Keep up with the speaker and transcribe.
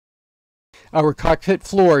Our cockpit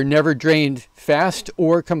floor never drained fast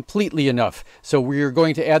or completely enough, so we are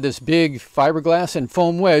going to add this big fiberglass and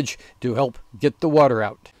foam wedge to help get the water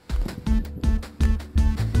out.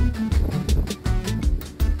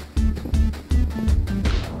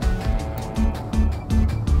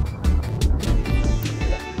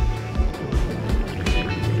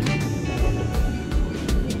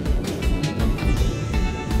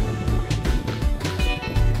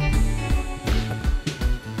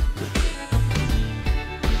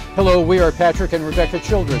 Hello, we are Patrick and Rebecca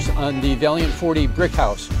Childress on the Valiant 40 Brick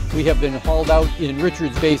House. We have been hauled out in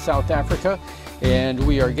Richards Bay, South Africa, and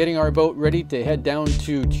we are getting our boat ready to head down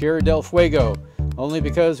to Tierra del Fuego, only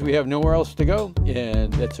because we have nowhere else to go,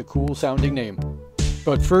 and that's a cool sounding name.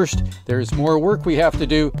 But first, there's more work we have to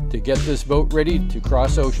do to get this boat ready to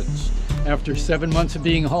cross oceans. After 7 months of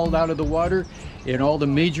being hauled out of the water and all the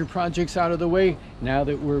major projects out of the way, now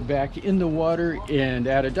that we're back in the water and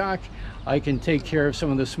at a dock, I can take care of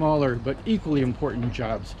some of the smaller but equally important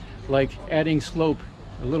jobs, like adding slope,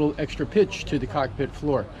 a little extra pitch to the cockpit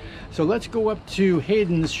floor. So let's go up to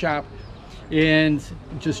Hayden's shop and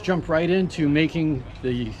just jump right into making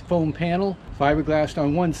the foam panel, fiberglass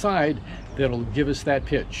on one side, that'll give us that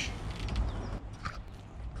pitch.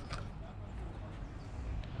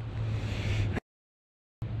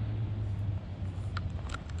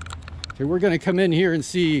 So we're going to come in here and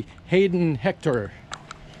see Hayden Hector,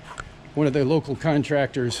 one of the local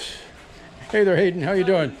contractors. Hey there, Hayden, how you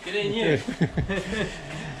doing? Get in here.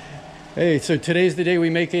 Hey, so today's the day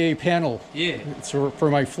we make a panel. Yeah. It's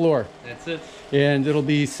for my floor. That's it. And it'll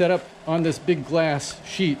be set up on this big glass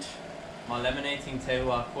sheet. My laminating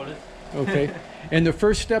table, I call it. Okay. And the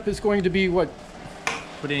first step is going to be what?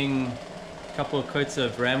 Putting a couple of coats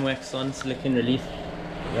of ram wax on, silicone relief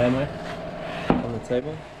ram wax on the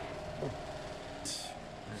table. That's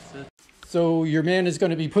it. So your man is going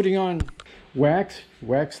to be putting on wax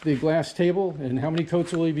the glass table, and how many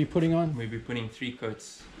coats will he be putting on? We'll be putting 3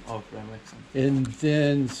 coats of ram wax on. And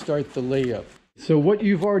then start the layup. So what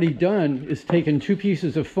you've already done is taken 2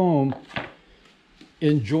 pieces of foam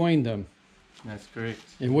and joined them. That's correct.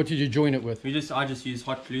 And what did you join it with? I just use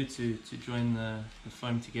hot glue to join the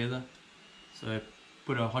foam together. So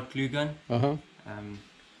put a hot glue gun. And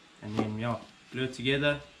then glue it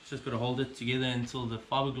together. Just got to hold it together until the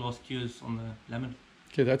fiberglass cures on the laminate.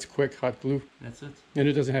 Okay, that's quick, hot glue. That's it. And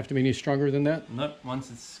it doesn't have to be any stronger than that? Nope,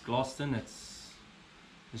 once it's glassed in, it's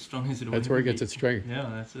as strong as it will. That's where it gets its strength. Yeah,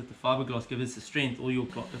 that's it. The fiberglass gives it the strength. All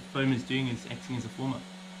the foam is doing is acting as a former.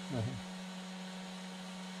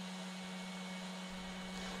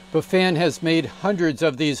 Buffan has made hundreds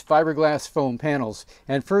of these fiberglass foam panels,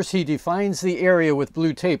 and first he defines the area with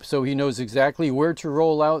blue tape so he knows exactly where to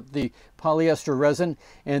roll out the polyester resin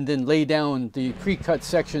and then lay down the pre-cut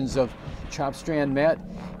sections of chop strand mat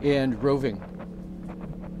and roving.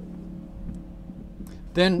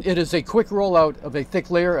 Then it is a quick rollout of a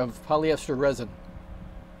thick layer of polyester resin.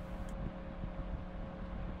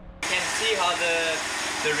 You can see how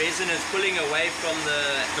the resin is pulling away from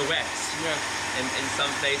the wax. Yeah. In some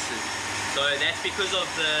places. So that's because of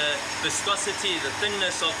the viscosity, the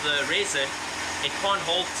thinness of the resin. It can't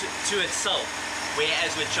hold to itself.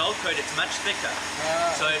 Whereas with gel coat, it's much thicker.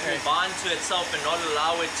 So it will bind to itself and not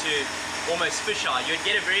allow it to almost fish out. You'd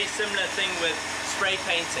get a very similar thing with spray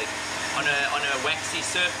painting on a waxy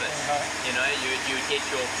surface. You know, you would get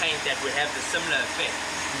your paint that would have the similar effect.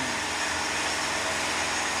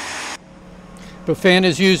 Buffan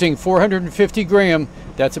is using 450 gram,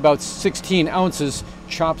 that's about 16 ounces,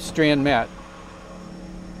 chopped strand mat.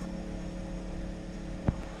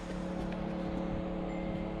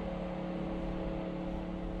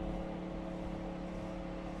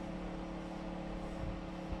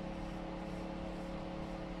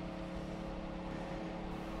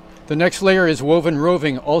 The next layer is woven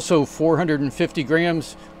roving, also 450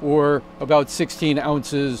 grams or about 16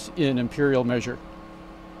 ounces in imperial measure.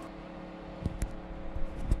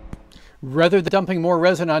 Rather than dumping more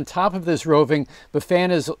resin on top of this roving,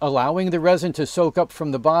 Buffan is allowing the resin to soak up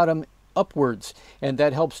from the bottom upwards, and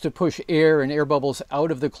that helps to push air and air bubbles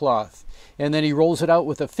out of the cloth. And then he rolls it out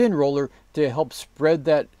with a fin roller to help spread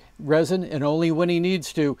that resin, and only when he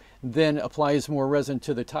needs to, then applies more resin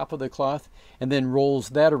to the top of the cloth and then rolls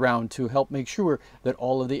that around to help make sure that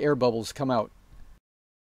all of the air bubbles come out.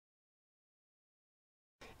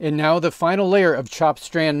 And now the final layer of chopped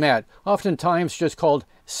strand mat, oftentimes just called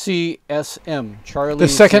CSM. The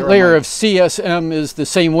second layer of CSM is the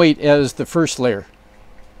same weight as the first layer.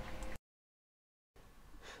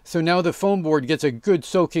 So now the foam board gets a good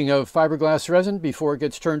soaking of fiberglass resin before it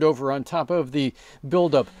gets turned over on top of the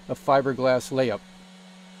buildup of fiberglass layup.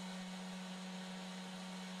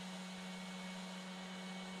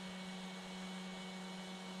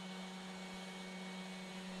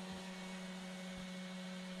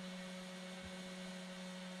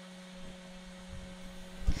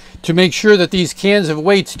 To make sure that these cans of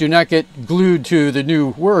weights do not get glued to the new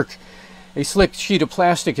work, a slick sheet of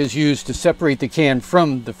plastic is used to separate the can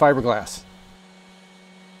from the fiberglass.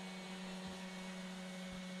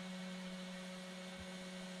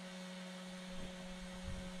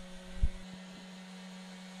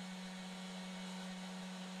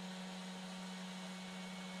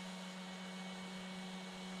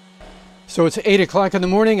 So it's 8 o'clock in the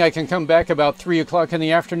morning. I can come back about 3 o'clock in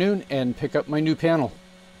the afternoon and pick up my new panel.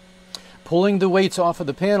 Pulling the weights off of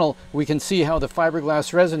the panel, we can see how the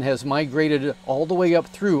fiberglass resin has migrated all the way up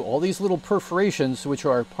through all these little perforations, which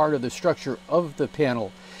are part of the structure of the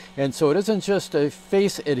panel. And so it isn't just a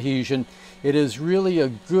face adhesion, it is really a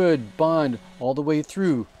good bond all the way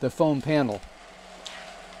through the foam panel.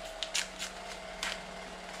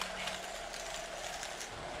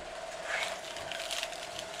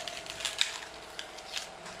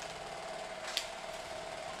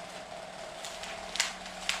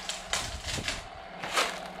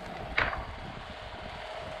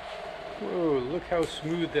 Whoa, look how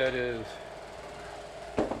smooth that is.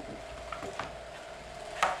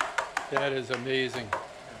 That is amazing.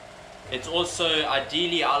 It's also,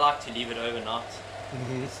 ideally, I like to leave it overnight.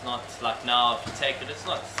 It's not like now, if you take it, it's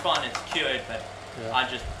fine, it's cured, but yeah. I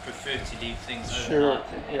just prefer to leave things overnight.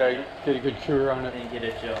 Yeah, get a good cure on it. And get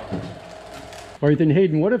it gel. All right, then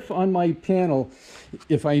Hayden, what if on my panel,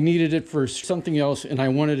 if I needed it for something else and I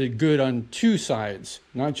wanted it good on two sides,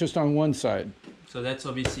 not just on one side? So that's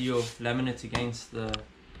obviously your laminate against the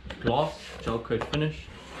glass, gel coat finish.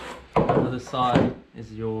 On the other side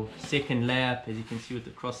is your second layup. As you can see with the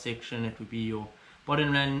cross section, it would be your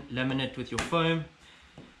bottom laminate with your foam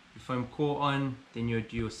core on. Then you would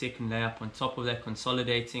do your second layup on top of that,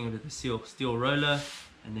 consolidating with a steel roller,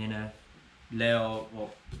 and then a layer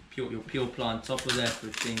of your peel ply on top of that,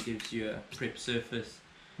 which then gives you a prep surface.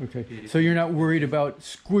 Okay, so you're not worried about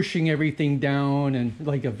squishing everything down and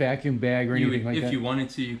like a vacuum bag or anything like that? If you wanted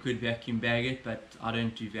to, you could vacuum bag it, but I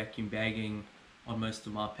don't do vacuum bagging on most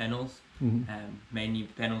of my panels. Mainly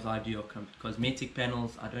the panels I do are cosmetic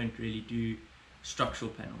panels. I don't really do structural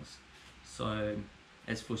panels. So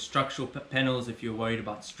as for structural panels, if you're worried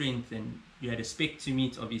about strength and you had a spec to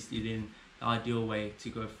meet, obviously then the ideal way to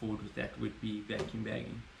go forward with that would be vacuum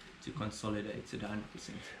bagging to consolidate it 100%.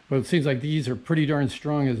 Well, it seems like these are pretty darn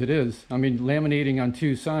strong as it is. I mean, laminating on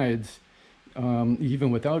two sides,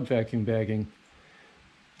 even without vacuum bagging,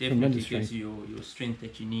 definitely gives you your strength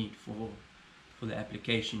that you need for the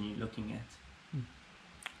application you're looking at.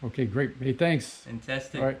 Okay, great. Hey, thanks.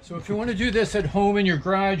 Fantastic. All right, so if you want to do this at home in your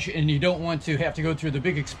garage and you don't want to have to go through the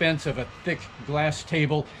big expense of a thick glass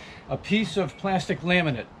table, a piece of plastic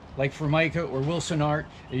laminate like Formica or Wilson Art,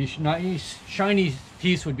 a nice shiny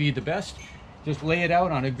piece would be the best. Just lay it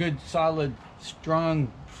out on a good, solid,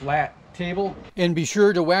 strong, flat table. And be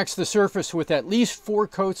sure to wax the surface with at least 4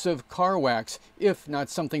 coats of car wax, if not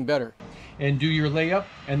something better. And do your layup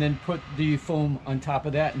and then put the foam on top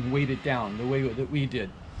of that and weight it down the way that we did.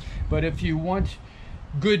 But if you want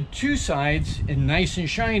good two sides and nice and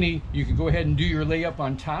shiny, you can go ahead and do your layup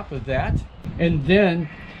on top of that. And then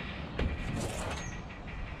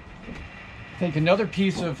take another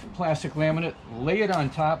piece of plastic laminate, lay it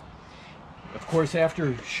on top. Of course,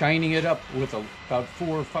 after shining it up with about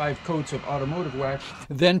 4 or 5 coats of automotive wax,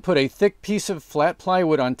 then put a thick piece of flat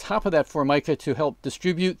plywood on top of that Formica to help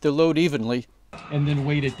distribute the load evenly, and then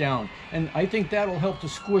weight it down. And I think that'll help to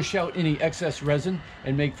squish out any excess resin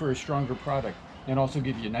and make for a stronger product, and also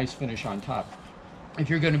give you a nice finish on top.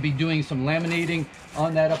 If you're going to be doing some laminating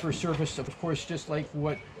on that upper surface, of course, just like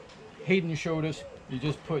what Hayden showed us, you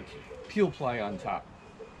just put peel ply on top,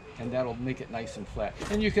 and that'll make it nice and flat.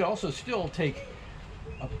 And you could also still take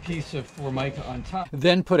a piece of Formica on top,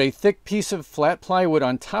 then put a thick piece of flat plywood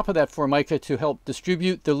on top of that Formica to help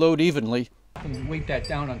distribute the load evenly, and weight that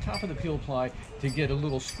down on top of the peel ply to get a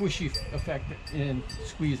little squishy effect and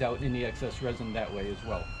squeeze out any excess resin that way as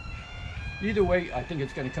well. Either way, I think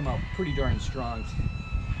it's going to come out pretty darn strong,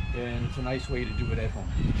 and it's a nice way to do it at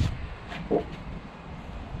home.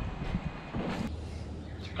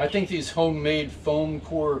 I think these homemade foam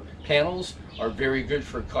core panels are very good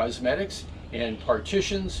for cosmetics and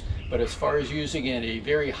partitions, but as far as using in a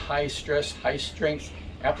very high stress, high strength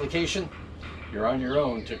application, you're on your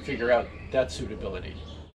own to figure out that suitability.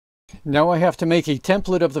 Now I have to make a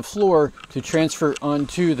template of the floor to transfer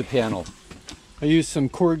onto the panel. I used some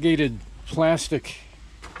corrugated plastic.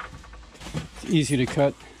 It's easy to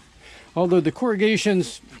cut. Although the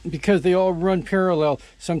corrugations, because they all run parallel,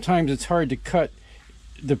 sometimes it's hard to cut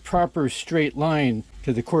the proper straight line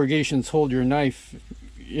because the corrugations hold your knife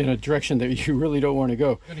in a direction that you really don't want to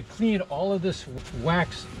go. I'm going to clean all of this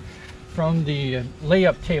wax from the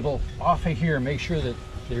layup table off of here. Make sure that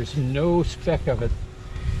there's no speck of it.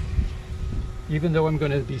 Even though I'm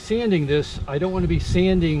going to be sanding this, I don't want to be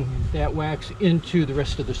sanding that wax into the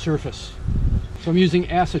rest of the surface. So I'm using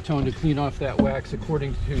acetone to clean off that wax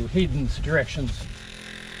according to Hayden's directions.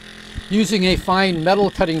 Using a fine metal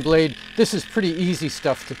cutting blade, this is pretty easy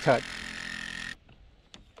stuff to cut.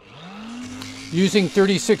 Using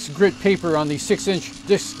 36 grit paper on the 6-inch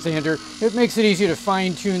disc sander, it makes it easy to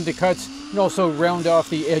fine-tune the cuts and also round off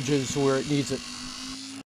the edges where it needs it.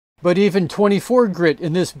 But even 24 grit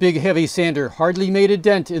in this big heavy sander hardly made a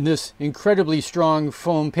dent in this incredibly strong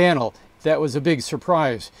foam panel. That was a big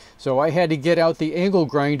surprise. So I had to get out the angle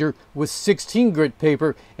grinder with 16 grit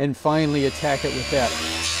paper and finally attack it with that.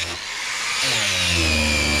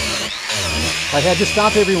 I had to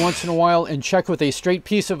stop every once in a while and check with a straight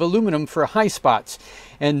piece of aluminum for high spots.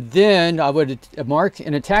 And then I would mark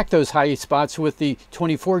and attack those high spots with the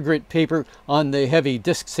 24 grit paper on the heavy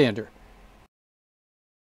disc sander.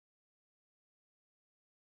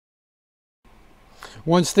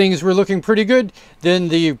 Once things were looking pretty good, then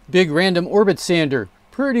the big random orbit sander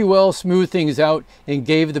pretty well smoothed things out and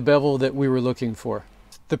gave the bevel that we were looking for.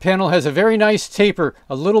 The panel has a very nice taper,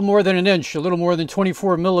 a little more than an inch, a little more than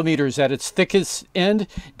 24 millimeters at its thickest end,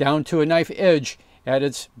 down to a knife edge at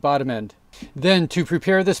its bottom end. Then to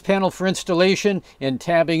prepare this panel for installation and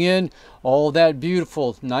tabbing in, all that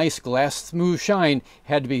beautiful, nice glass smooth shine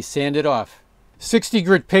had to be sanded off. 60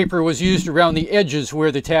 grit paper was used around the edges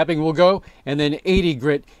where the tabbing will go, and then 80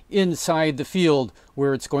 grit inside the field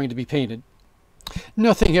where it's going to be painted.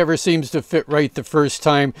 Nothing ever seems to fit right the first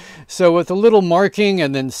time, so with a little marking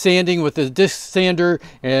and then sanding with the disc sander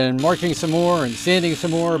and marking some more and sanding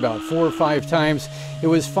some more about 4 or 5 times, it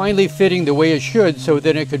was finally fitting the way it should so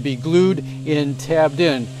that it could be glued and tabbed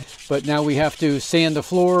in. But now we have to sand the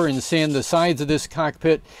floor and sand the sides of this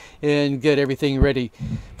cockpit and get everything ready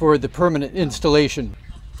for the permanent installation.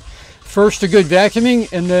 First a good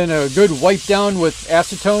vacuuming and then a good wipe down with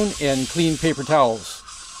acetone and clean paper towels.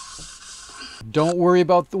 Don't worry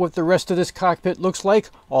about what the rest of this cockpit looks like.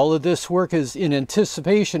 All of this work is in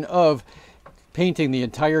anticipation of painting the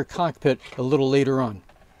entire cockpit a little later on.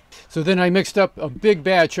 So then I mixed up a big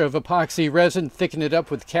batch of epoxy resin, thickened it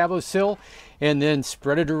up with Cabo-Sil, and then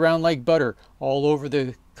spread it around like butter all over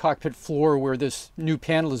the cockpit floor where this new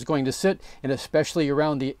panel is going to sit, and especially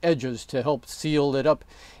around the edges to help seal it up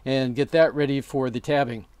and get that ready for the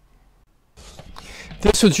tabbing.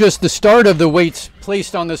 This was just the start of the weights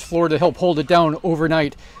placed on this floor to help hold it down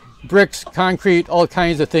overnight. Bricks, concrete, all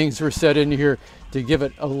kinds of things were set in here to give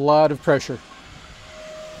it a lot of pressure.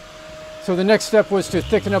 So the next step was to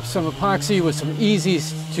thicken up some epoxy with some easy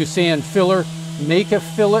to sand filler, make a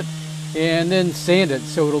fillet, and then sand it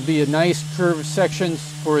so it'll be a nice curved sections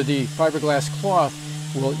for the fiberglass cloth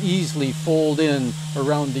will easily fold in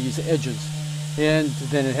around these edges. And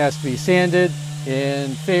then it has to be sanded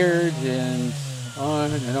and faired and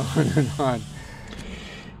on and on and on.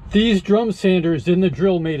 These drum sanders in the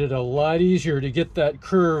drill made it a lot easier to get that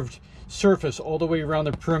curved surface all the way around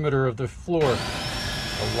the perimeter of the floor.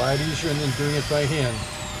 A lot easier than doing it by hand.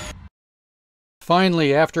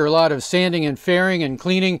 Finally, after a lot of sanding and fairing and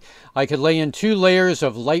cleaning, I could lay in 2 layers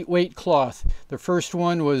of lightweight cloth. The first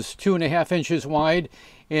one was 2.5 inches wide,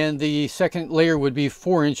 and the second layer would be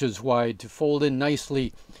 4 inches wide to fold in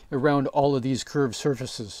nicely around all of these curved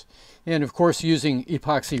surfaces. And of course using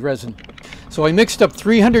epoxy resin. So I mixed up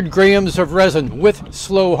 300 grams of resin with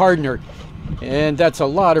slow hardener, and that's a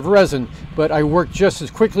lot of resin, but I worked just as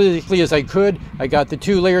quickly as I could. I got the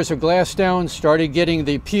 2 layers of glass down, started getting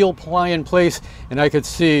the peel ply in place, and I could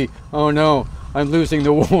see, oh no, I'm losing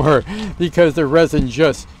the war because the resin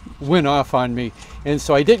just went off on me. And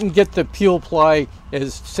so I didn't get the peel ply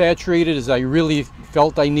as saturated as I really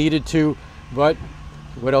felt I needed to, but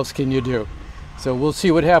what else can you do? So we'll see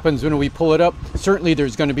what happens when we pull it up. Certainly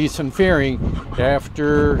there's going to be some fairing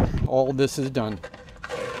after all this is done.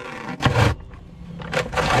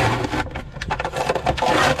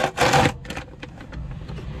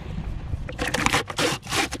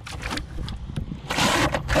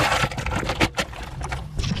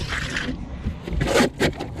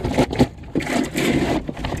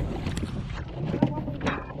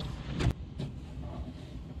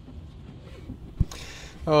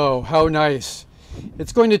 Oh, how nice.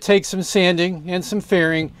 It's going to take some sanding and some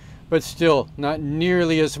fairing, but still not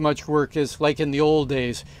nearly as much work as like in the old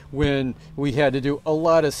days when we had to do a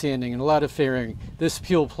lot of sanding and a lot of fairing. This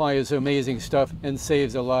peel ply is amazing stuff and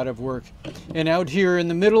saves a lot of work. And out here in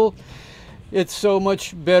the middle, It's so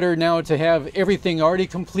much better now to have everything already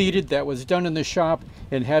completed that was done in the shop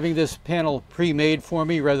and having this panel pre-made for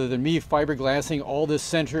me rather than me fiberglassing all this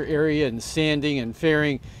center area and sanding and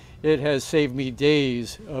fairing. It has saved me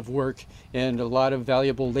days of work and a lot of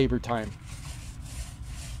valuable labor time.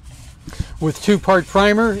 With 2-part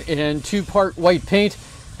primer and 2-part white paint,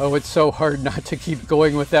 oh, it's so hard not to keep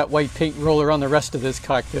going with that white paint roller on the rest of this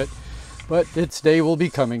cockpit, but its day will be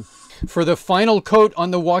coming. For the final coat on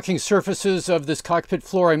the walking surfaces of this cockpit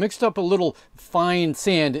floor, I mixed up a little fine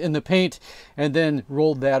sand in the paint and then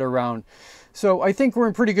rolled that around. So I think we're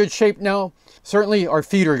in pretty good shape now. Certainly our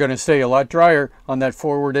feet are going to stay a lot drier on that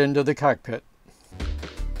forward end of the cockpit.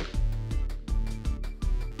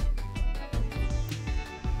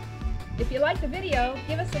 If you like the video,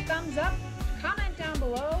 give us a thumbs up, comment down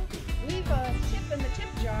below, leave a tip in the tip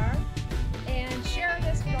jar, and share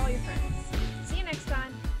this with all your friends.